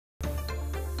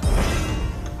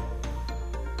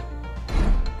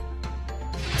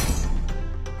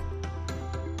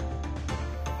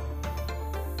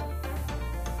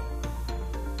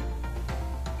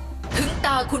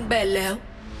คุณแบนแล้ว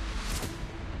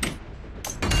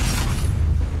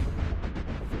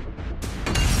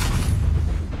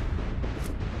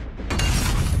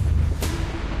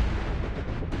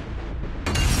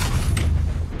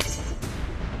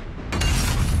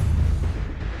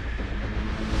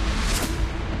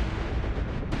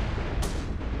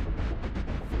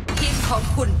ทีมของ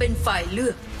คุณเป็นฝ่ายเลื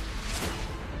อก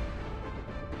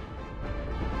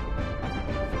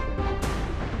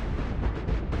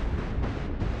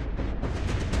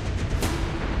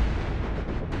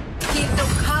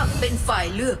เป็นฝ่าย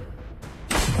เลือก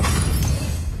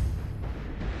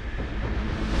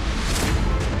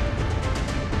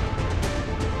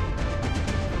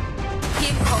ที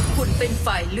มของคุณเป็น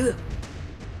ฝ่ายเลือก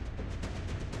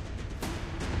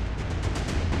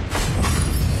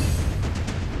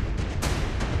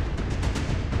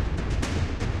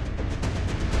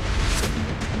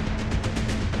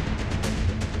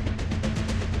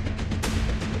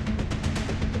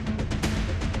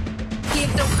ทีม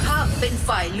ตรงข้ามเป็น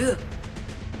ฝ่ายเลือก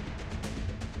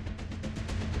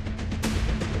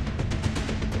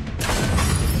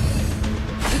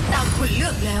ถึงตามคุณเลื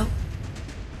อกแล้ว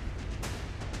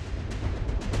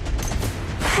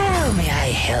How may I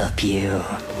help you?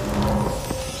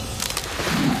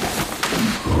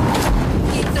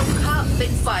 ทีมตรงข้ามเป็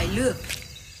นฝ่ายเลือก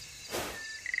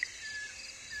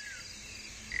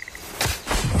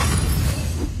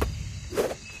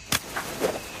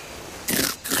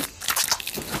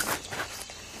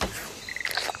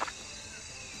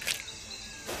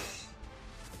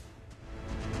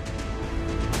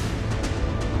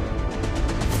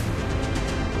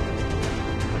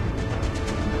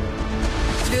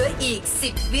เหลืออีก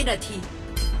10 วินาที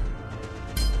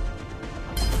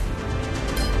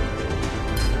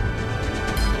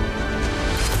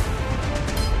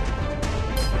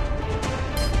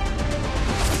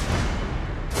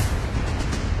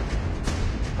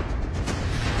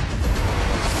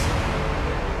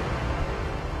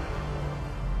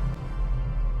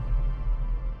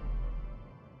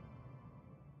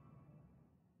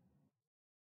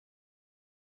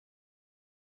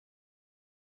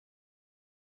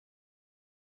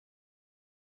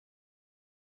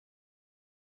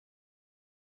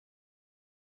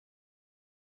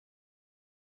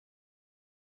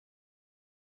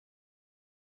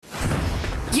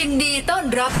ยินดีต้อน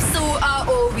รับสู่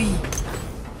ROV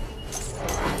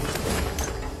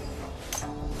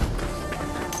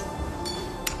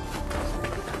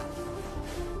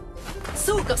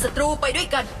สู้กับศัตรูไปด้วย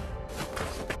กัน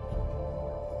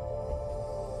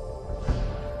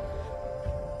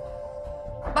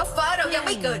บัฟฟ้าเรายังไ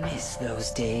ม่เกิด I miss those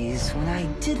days when I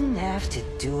didn't have to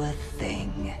do a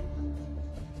thing.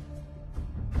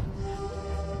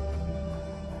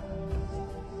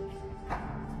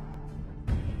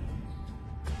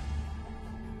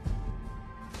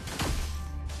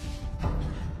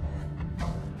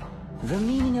 The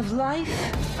meaning of life: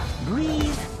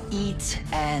 breathe, eat,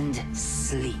 and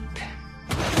sleep.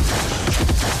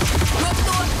 รวม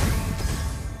ตัว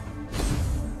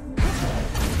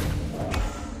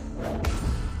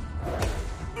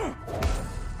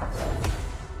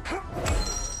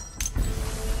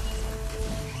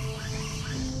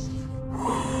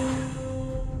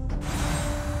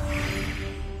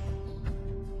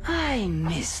I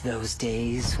miss those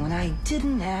days when I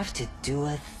didn't have to do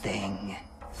a thing.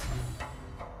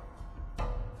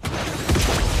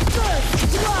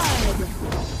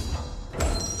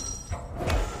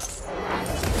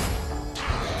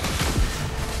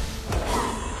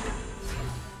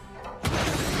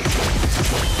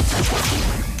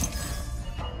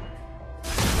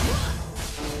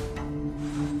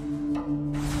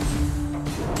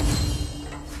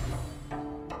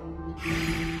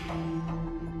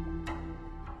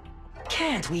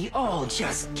 Can't we all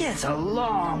just get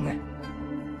along?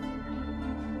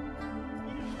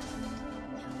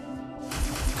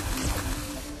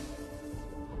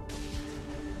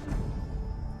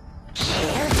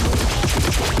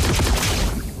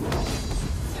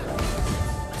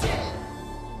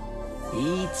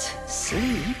 Eat,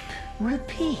 sleep,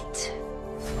 repeat.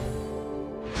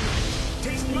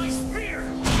 Taste my spear!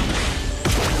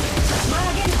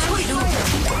 ช่วยดู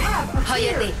ฮาย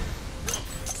าเตะ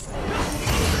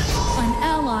An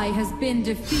ally has been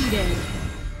defeated.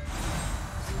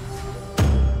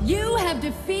 You have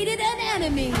defeated an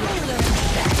enemy.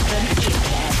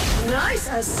 Nice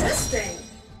assisting!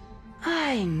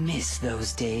 I miss those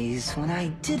days when I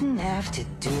didn't have to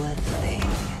do a thing.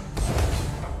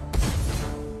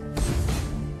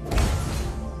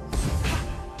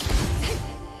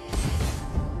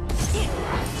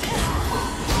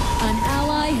 An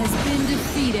ally has been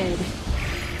defeated.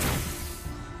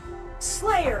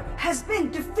 has been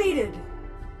defeated.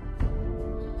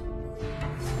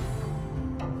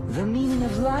 The meaning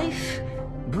of life?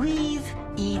 Breathe,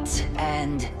 eat,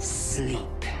 and sleep.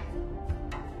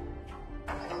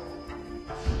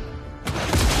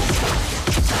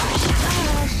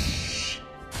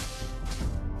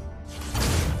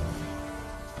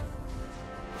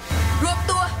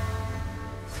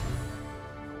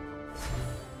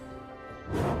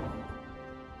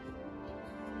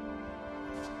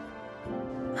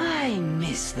 I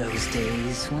miss those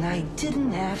days when I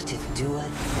didn't have to do a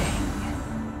thing.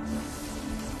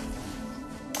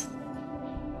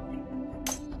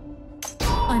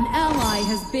 An ally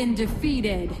has been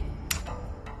defeated.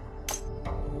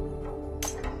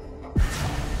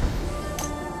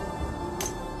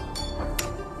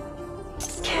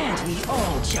 Can't we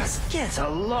all just get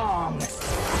along?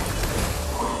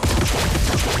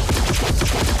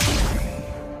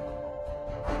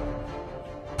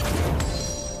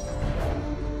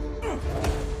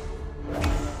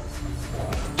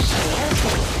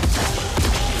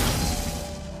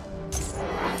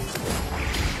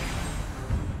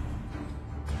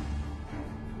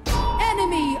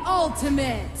 Enemy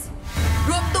ultimate.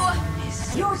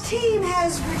 Your team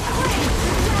has reclaimed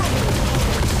the dragon.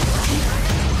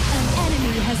 An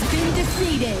enemy has been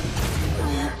defeated.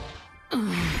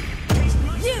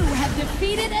 You have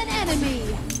defeated an enemy.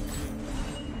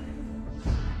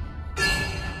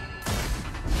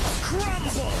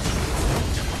 Crumble!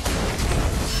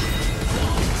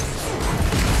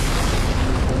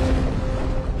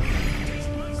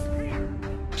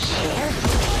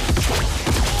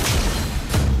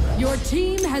 Your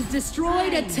team has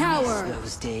destroyed a tower.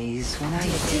 Those days when I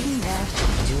didn't have to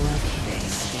do a thing.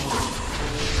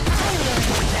 I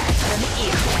learned that from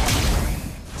Ethan.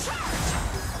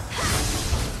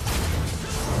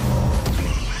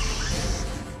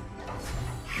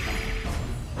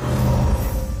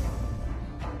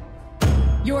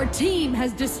 Your team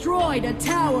has destroyed a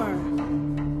tower.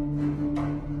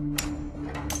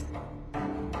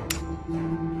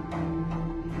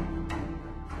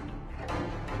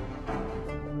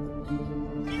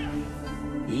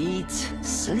 Eat,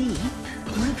 sleep,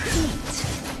 repeat.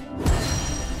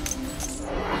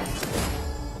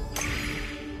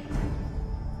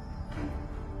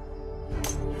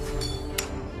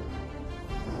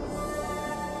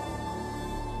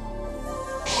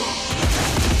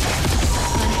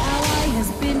 An ally has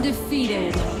been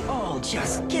defeated. All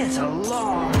just get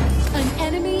along. An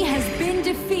enemy has been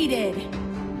defeated.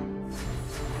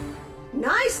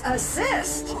 Nice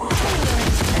assist!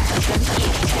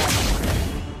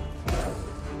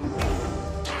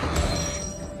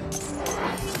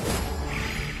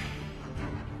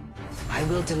 I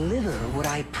will deliver what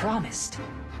I promised.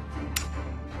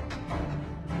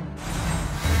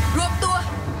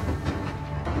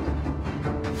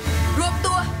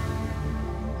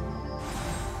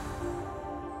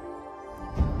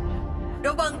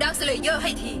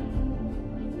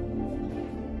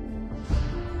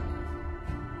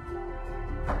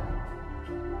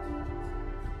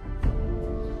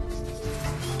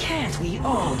 Can't we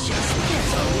all just get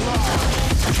along?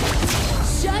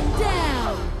 Shut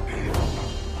down.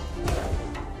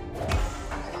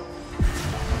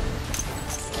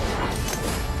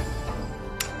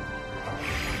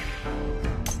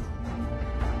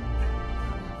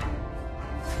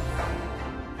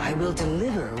 I will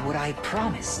deliver what I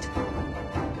promised.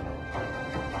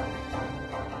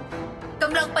 ก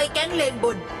ำลังไปแก๊งเลนบ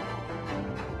น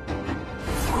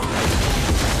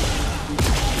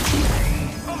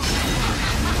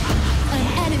An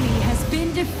enemy has been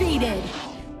defeated.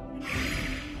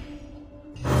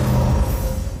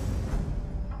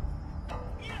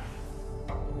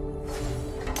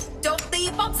 โจมตี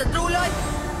ป้อมศัตรูเลย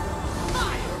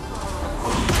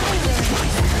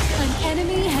An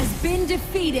enemy has been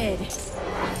defeated.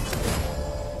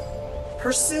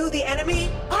 Pursue the enemy?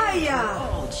 Hiya!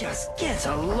 All just get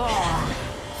along.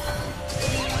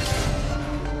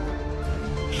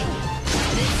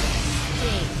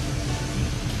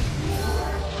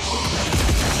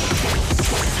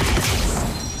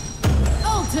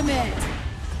 Ultimate.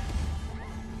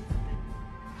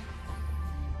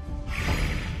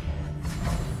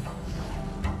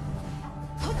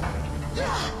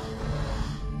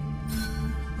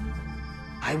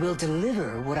 I will deliver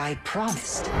what I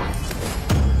promised.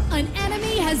 An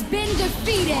enemy has been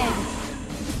defeated.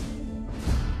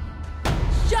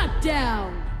 Shut down.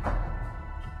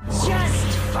 Just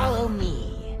follow me.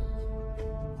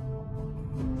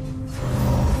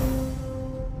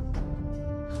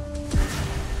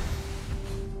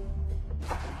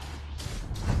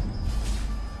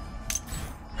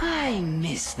 I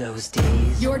miss those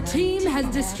days. Your when I team didn't has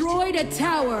have to destroyed a do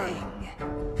tower. anything.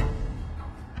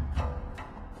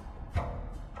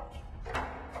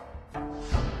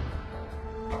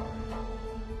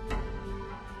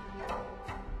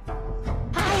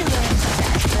 I learned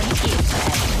that from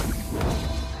It.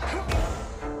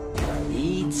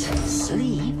 Eat,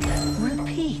 sleep,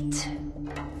 repeat.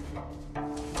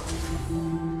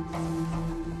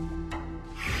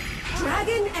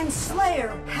 Dragon and Slayer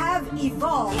have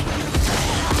evolved.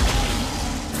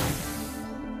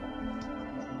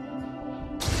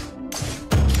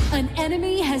 An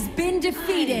enemy has been I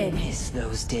defeated. miss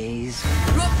those days.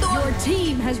 Your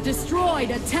team has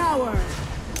destroyed a tower.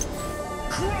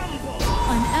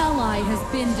 An ally has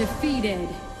been defeated.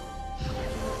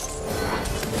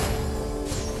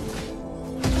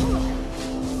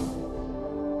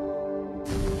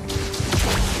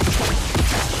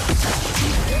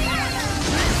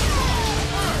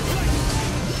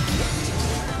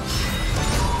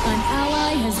 An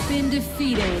ally has been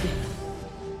defeated.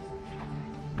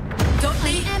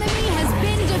 An enemy has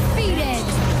been defeated.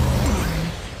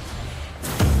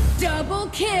 Double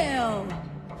kill.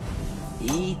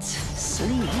 Eat,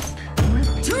 sleep,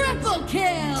 repeat. Triple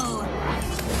kill.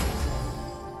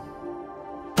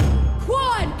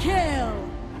 Quad kill.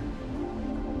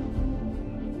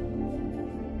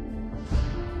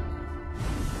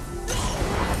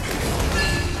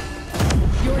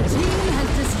 Your team has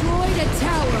destroyed a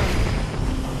tower.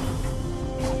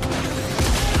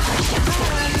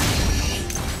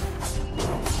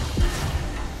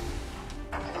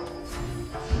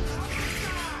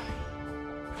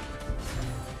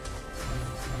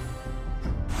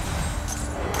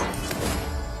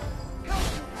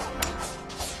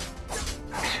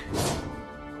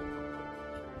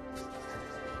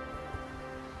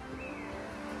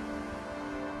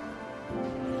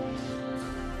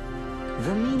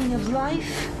 The meaning of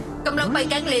life? กำลังไป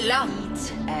แก๊งเลนล่าง Eat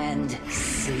and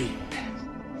sleep.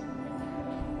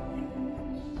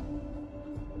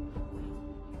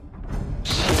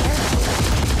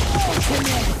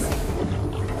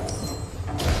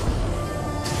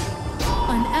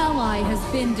 An ally has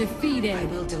been I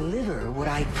defeated. will deliver what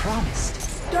I promised.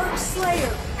 Dark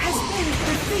Slayer has been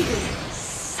defeated.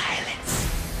 Silence.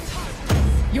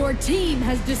 Your team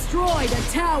has destroyed a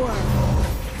tower.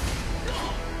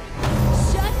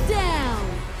 Shut down.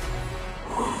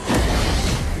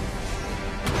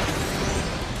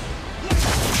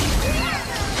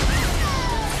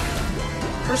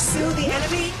 Pursue the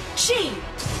enemy. She.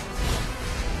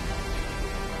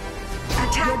 Your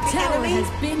Attack the tower enemy.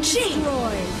 has been She.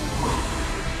 destroyed.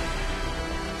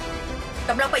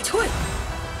 กำลังไปช่วย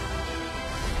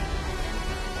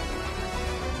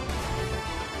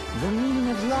The meaning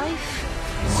of life?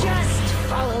 Just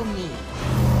follow me.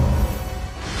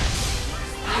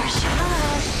 Hush,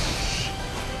 hush.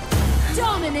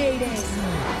 Dominating.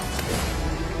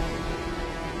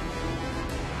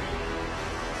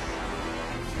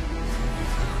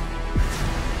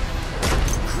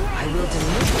 I will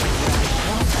deliver what I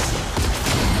promised.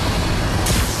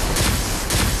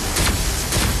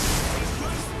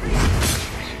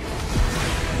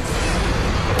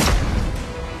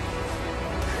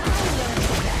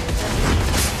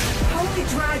 Holy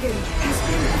Dragon has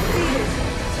been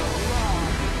defeated.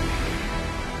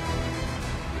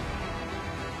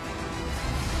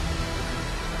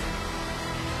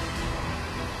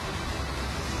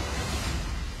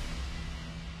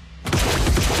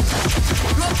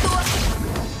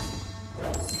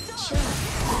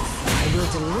 I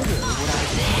will deliver what I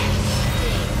promised.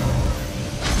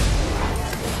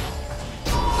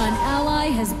 An ally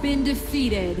has been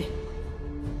defeated.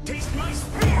 Taste my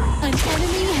spear. An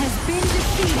enemy has been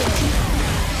defeated.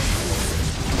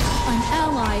 An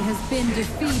ally has been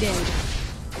defeated.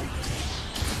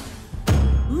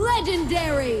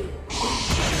 Legendary.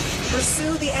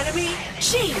 Pursue the enemy.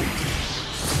 She.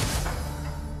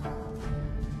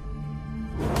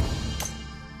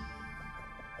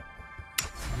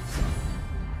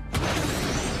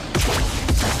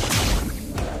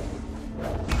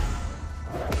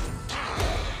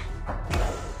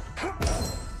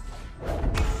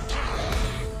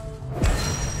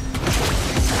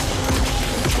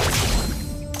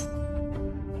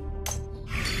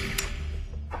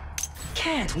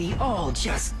 Can't we all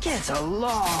just get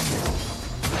along?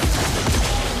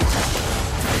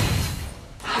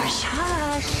 Hush,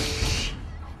 hush.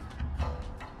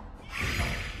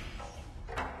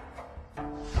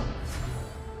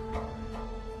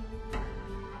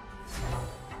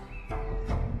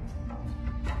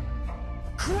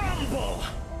 Crumble.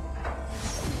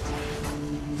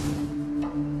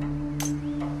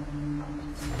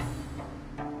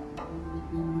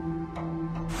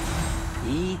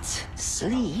 Eat,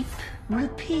 sleep,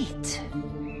 repeat.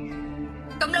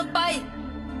 กำลังไป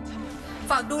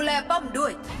ฝากดูแลป้อมด้ว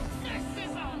ย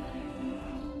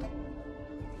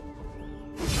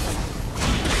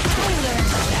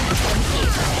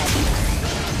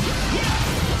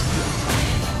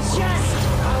Just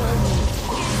follow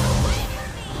me.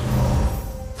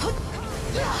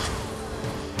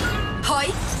 ถอย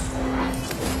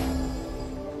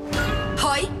ถ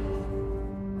อย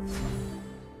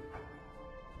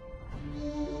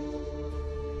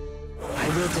I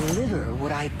will deliver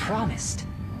what I promised.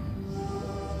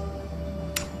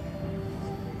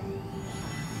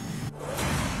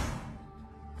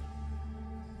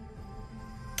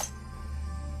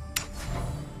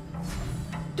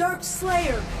 Dark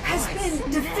Slayer has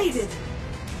been defeated.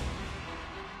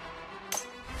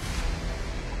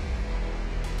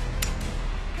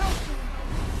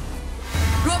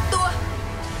 รวมตัว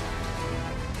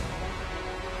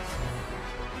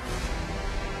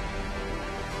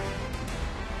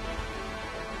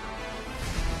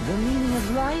The meaning of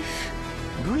life?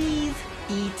 Breathe,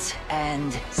 eat,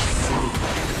 and sleep.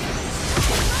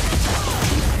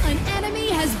 An enemy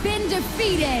has been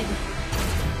defeated.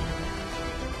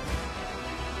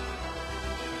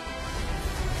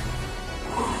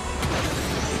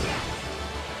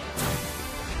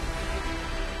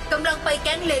 กำลังไปแ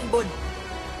ก๊งเลนบน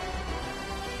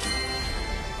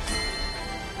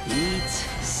Eat,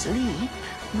 sleep,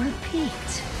 repeat.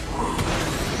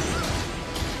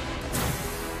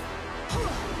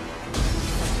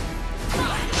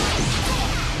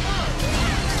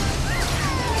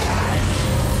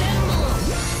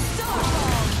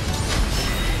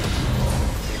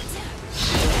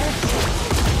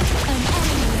 An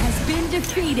enemy has been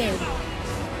defeated.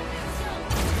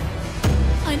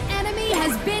 An enemy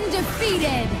has been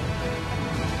defeated.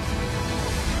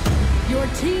 Your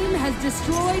team has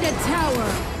destroyed a tower.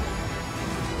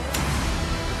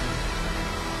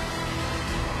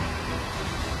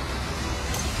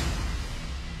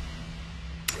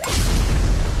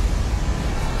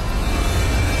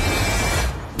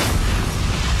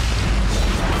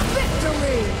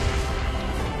 Victory!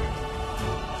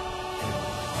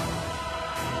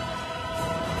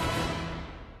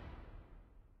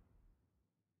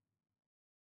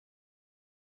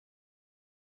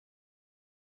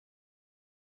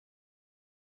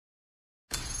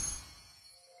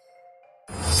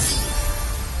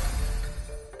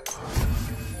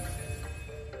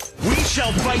 We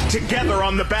shall fight together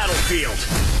on the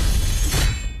battlefield!